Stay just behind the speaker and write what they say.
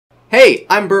Hey,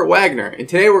 I'm Bert Wagner, and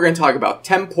today we're going to talk about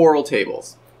temporal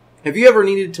tables. Have you ever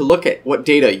needed to look at what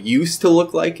data used to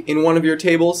look like in one of your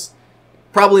tables?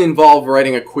 Probably involved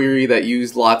writing a query that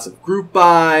used lots of group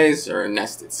bys or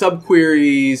nested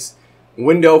subqueries,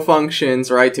 window functions,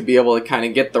 right, to be able to kind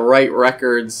of get the right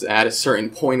records at a certain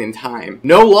point in time.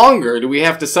 No longer do we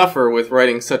have to suffer with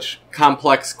writing such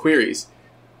complex queries.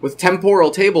 With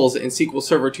temporal tables in SQL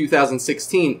Server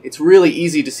 2016, it's really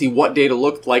easy to see what data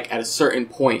looked like at a certain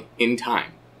point in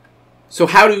time. So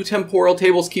how do temporal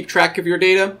tables keep track of your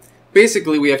data?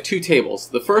 Basically, we have two tables.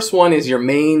 The first one is your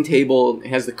main table. It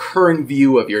has the current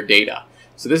view of your data.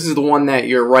 So this is the one that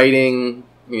you're writing,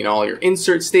 all your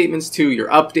insert statements to, your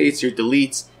updates, your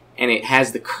deletes, and it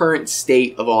has the current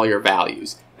state of all your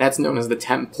values. That's known as the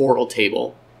temporal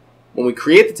table. When we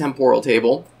create the temporal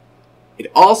table, it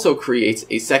also creates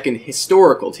a second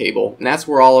historical table, and that's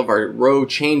where all of our row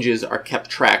changes are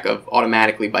kept track of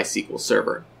automatically by SQL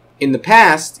Server. In the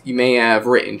past, you may have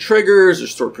written triggers or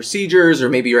stored procedures, or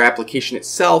maybe your application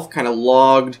itself kind of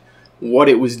logged what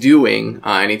it was doing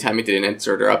anytime it did an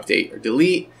insert or update or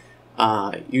delete.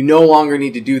 You no longer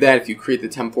need to do that if you create the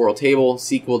temporal table.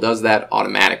 SQL does that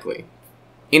automatically.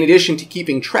 In addition to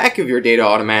keeping track of your data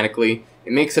automatically,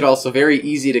 it makes it also very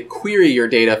easy to query your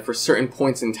data for certain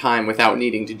points in time without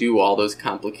needing to do all those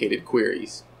complicated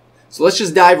queries. So let's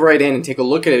just dive right in and take a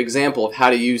look at an example of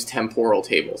how to use temporal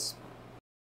tables.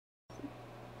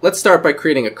 Let's start by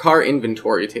creating a car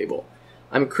inventory table.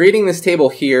 I'm creating this table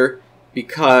here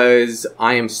because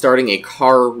I am starting a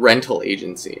car rental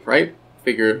agency, right?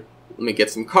 Figure, let me get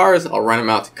some cars, I'll rent them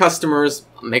out to customers,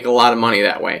 I'll make a lot of money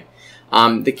that way.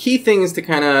 The key things to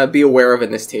kind of be aware of in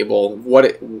this table,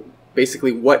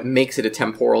 basically what makes it a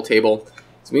temporal table.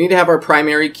 So we need to have our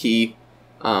primary key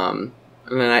in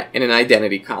an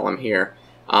identity column here.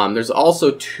 There's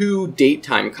also two date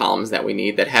time columns that we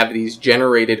need that have these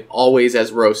generated always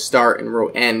as row start and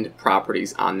row end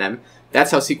properties on them.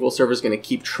 That's how SQL Server is going to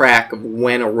keep track of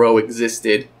when a row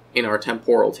existed in our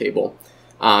temporal table.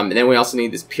 And then we also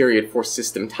need this period for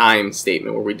system time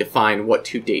statement where we define what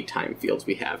two date time fields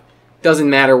we have. Doesn't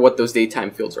matter what those date time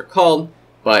fields are called,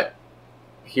 but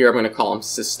here I'm going to call them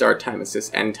sys_start time and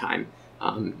sys_end time.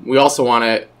 We also want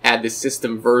to add this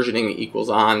system versioning equals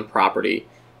on property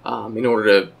in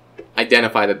order to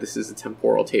identify that this is a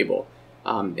temporal table.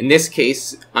 In this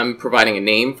case, I'm providing a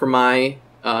name for my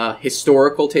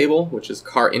historical table, which is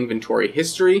car inventory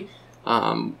history.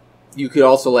 You could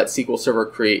also let SQL Server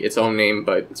create its own name,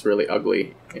 but it's really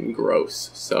ugly and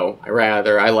gross. So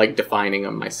I like defining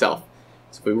them myself.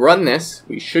 So if we run this,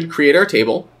 we should create our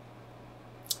table.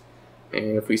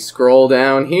 And if we scroll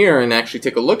down here and actually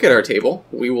take a look at our table,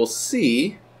 we will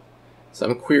see, so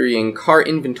I'm querying car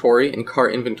inventory and car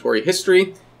inventory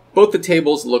history. Both the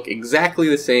tables look exactly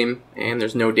the same and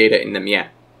there's no data in them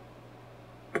yet.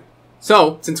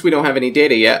 So, since we don't have any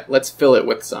data yet, let's fill it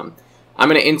with some. I'm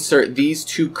going to insert these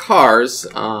two cars,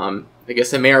 I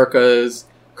guess America's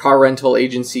car rental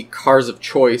agency cars of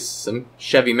choice, some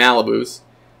Chevy Malibus.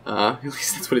 At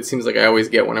least that's what it seems like I always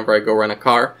get whenever I go rent a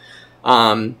car.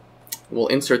 We'll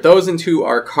insert those into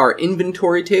our car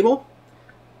inventory table.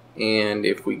 And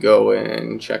if we go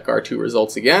and check our two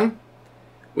results again,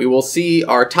 we will see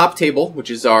our top table,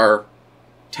 which is our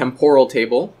temporal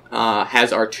table,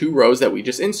 has our two rows that we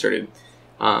just inserted.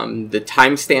 The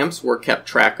timestamps were kept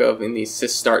track of in these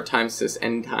sys_start time,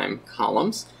 sys_end time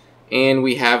columns. And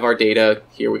we have our data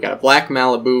here. We got a black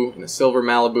Malibu and a silver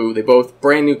Malibu. They both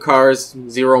brand new cars,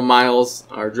 0 miles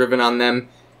are driven on them.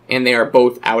 And they are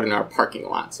both out in our parking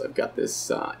lot. So I've got this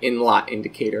in-lot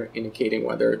indicator indicating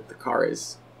whether the car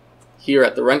is here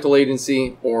at the rental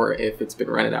agency or if it's been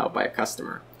rented out by a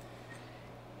customer.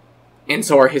 And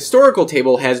so our historical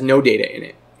table has no data in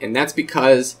it. And that's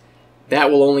because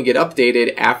that will only get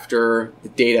updated after the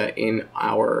data in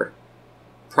our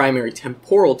primary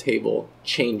temporal table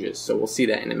changes. So we'll see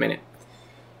that in a minute.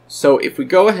 So if we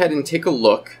go ahead and take a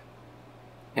look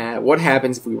at what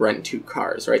happens if we rent two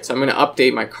cars, right? So I'm going to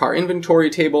update my car inventory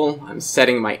table. I'm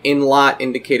setting my in-lot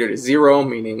indicator to 0,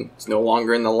 meaning it's no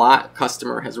longer in the lot.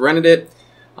 Customer has rented it.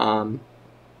 So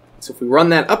if we run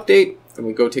that update and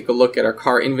we go take a look at our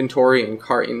car inventory and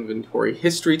car inventory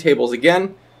history tables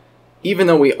again, even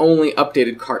though we only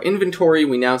updated car inventory,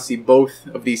 we now see both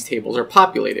of these tables are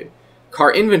populated.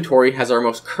 Car inventory has our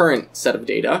most current set of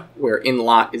data, where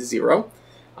in-lot is 0.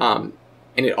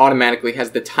 And it automatically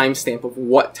has the timestamp of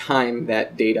what time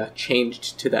that data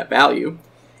changed to that value.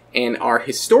 And our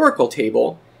historical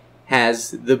table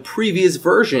has the previous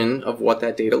version of what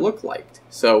that data looked like.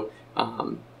 So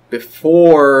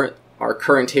before our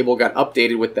current table got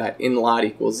updated with that in-lot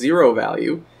equals 0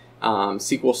 value,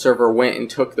 SQL Server went and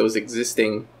took those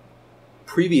existing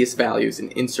previous values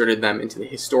and inserted them into the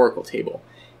historical table.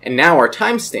 And now our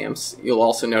timestamps, you'll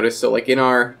also notice, so like in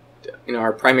our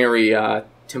primary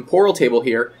temporal table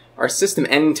here, our system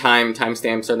end time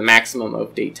timestamps are the maximum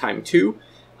of date time 2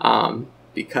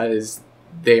 because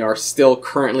they are still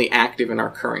currently active in our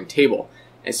current table.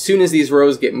 As soon as these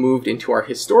rows get moved into our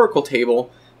historical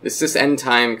table, the sys end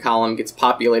time column gets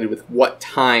populated with what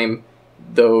time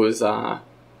those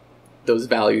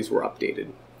values were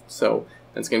updated. So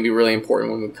that's going to be really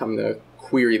important when we come to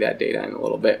query that data in a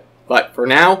little bit. But for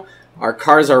now, our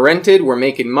cars are rented, we're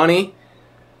making money.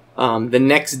 The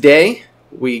next day,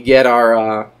 we get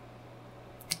our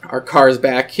cars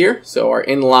back here. So our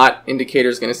in-lot indicator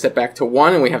is going to set back to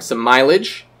 1, and we have some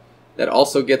mileage that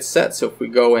also gets set. So if we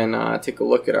go and take a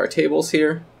look at our tables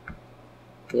here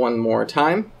one more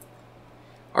time,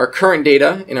 our current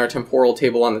data in our temporal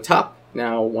table on the top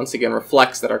now once again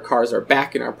reflects that our cars are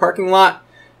back in our parking lot.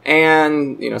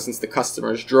 And since the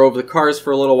customers drove the cars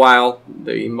for a little while,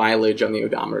 the mileage on the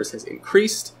odometers has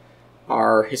increased.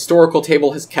 Our historical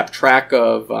table has kept track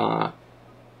of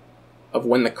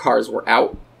when the cars were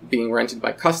out being rented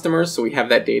by customers, so we have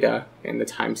that data and the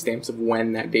timestamps of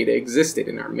when that data existed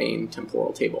in our main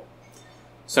temporal table.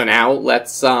 So now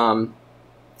let's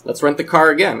rent the car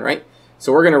again, right?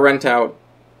 So we're going to rent out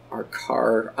our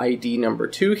car ID number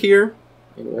 2 here,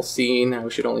 and we'll see now we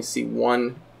should only see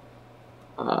one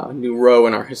new row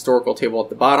in our historical table at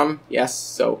the bottom. Yes,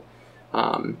 so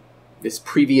this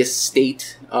previous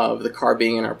state of the car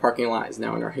being in our parking lot is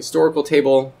now in our historical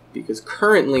table because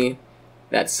currently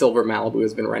that silver Malibu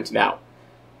has been rented out.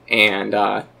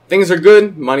 And things are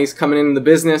good, money's coming into the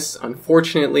business.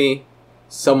 Unfortunately,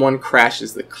 someone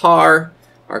crashes the car.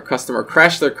 Our customer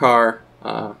crashed their car.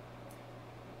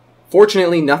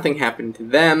 Fortunately, nothing happened to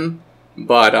them,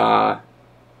 but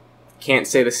can't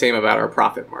say the same about our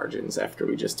profit margins after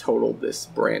we just totaled this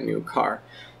brand new car.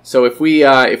 So if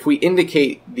we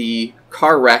indicate the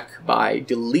car wreck by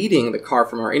deleting the car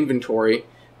from our inventory,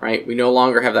 right, we no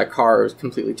longer have that car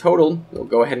completely totaled. We'll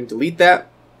go ahead and delete that.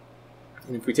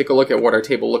 And if we take a look at what our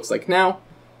table looks like now,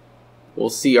 we'll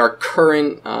see our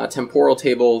current temporal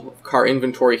table of car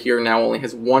inventory here now only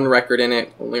has one record in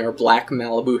it. Only our black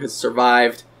Malibu has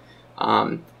survived.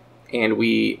 And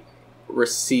we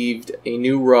received a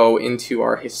new row into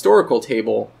our historical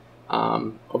table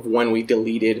of when we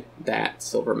deleted that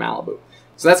silver Malibu.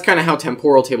 So that's kind of how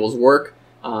temporal tables work.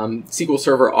 SQL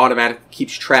Server automatically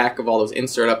keeps track of all those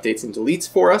insert updates and deletes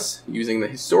for us using the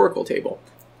historical table.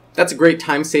 That's a great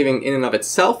time saving in and of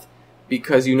itself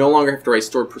because you no longer have to write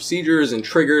stored procedures and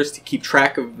triggers to keep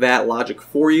track of that logic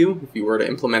for you if you were to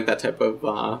implement that type of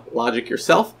logic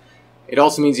yourself. It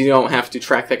also means you don't have to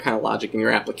track that kind of logic in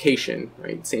your application,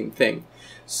 right? Same thing.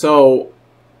 So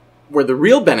where the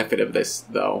real benefit of this,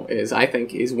 though, is I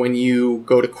think is when you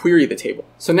go to query the table.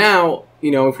 So now,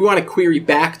 if we want to query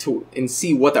back to and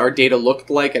see what our data looked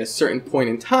like at a certain point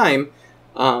in time,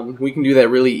 we can do that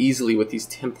really easily with these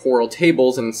temporal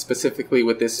tables, and specifically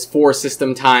with this for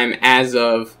system time as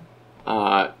of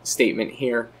statement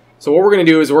here. So what we're going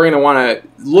to do is we're going to want to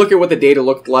look at what the data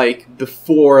looked like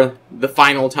before the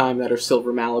final time that our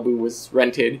silver Malibu was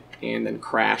rented and then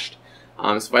crashed.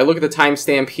 So if I look at the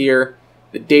timestamp here,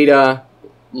 the data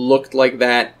looked like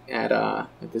that at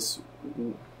this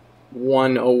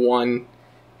 1:01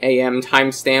 a.m.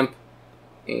 timestamp,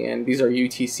 and these are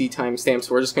UTC timestamps.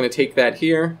 So we're just going to take that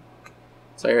here.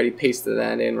 So I already pasted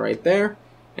that in right there.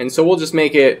 And so we'll just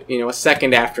make it, a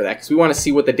second after that because we want to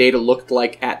see what the data looked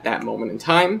like at that moment in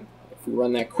time. If we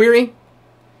run that query,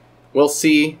 we'll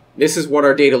see this is what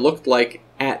our data looked like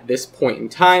at this point in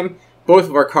time. Both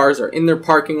of our cars are in their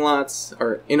parking lots,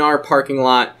 or in our parking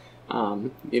lot.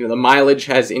 The mileage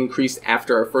has increased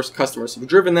after our first customers have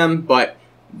driven them, but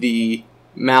the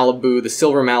Malibu, the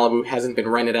silver Malibu, hasn't been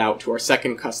rented out to our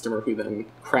second customer who then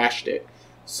crashed it.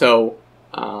 So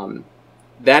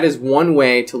that is one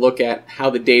way to look at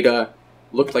how the data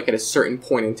looked like at a certain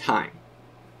point in time.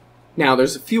 Now,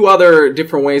 there's a few other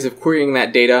different ways of querying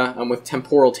that data with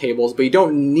temporal tables, but you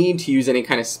don't need to use any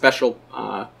kind of special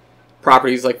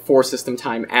properties like for system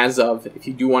time as of. If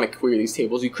you do want to query these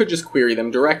tables, you could just query them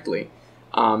directly.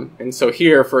 And so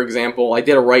here, for example, I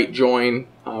did a right join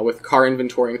with car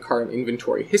inventory and car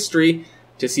inventory history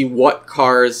to see what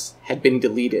cars had been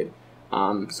deleted.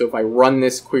 So if I run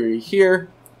this query here,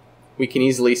 we can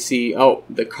easily see, oh,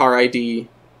 the car ID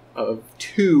of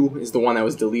 2 is the one that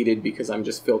was deleted because I'm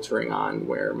just filtering on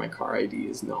where my car ID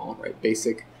is null, right?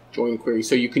 Basic join query.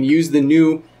 So you can use the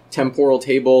new temporal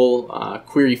table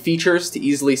query features to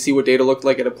easily see what data looked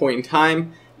like at a point in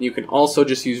time. You can also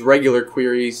just use regular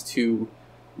queries to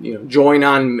join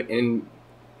on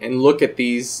and look at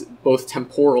these both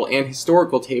temporal and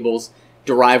historical tables,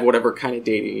 derive whatever kind of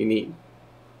data you need.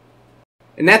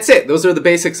 And that's it. Those are the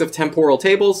basics of temporal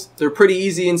tables. They're pretty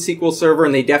easy in SQL Server,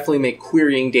 and they definitely make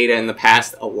querying data in the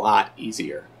past a lot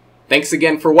easier. Thanks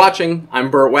again for watching. I'm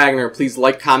Burt Wagner. Please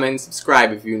like, comment, and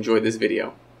subscribe if you enjoyed this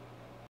video.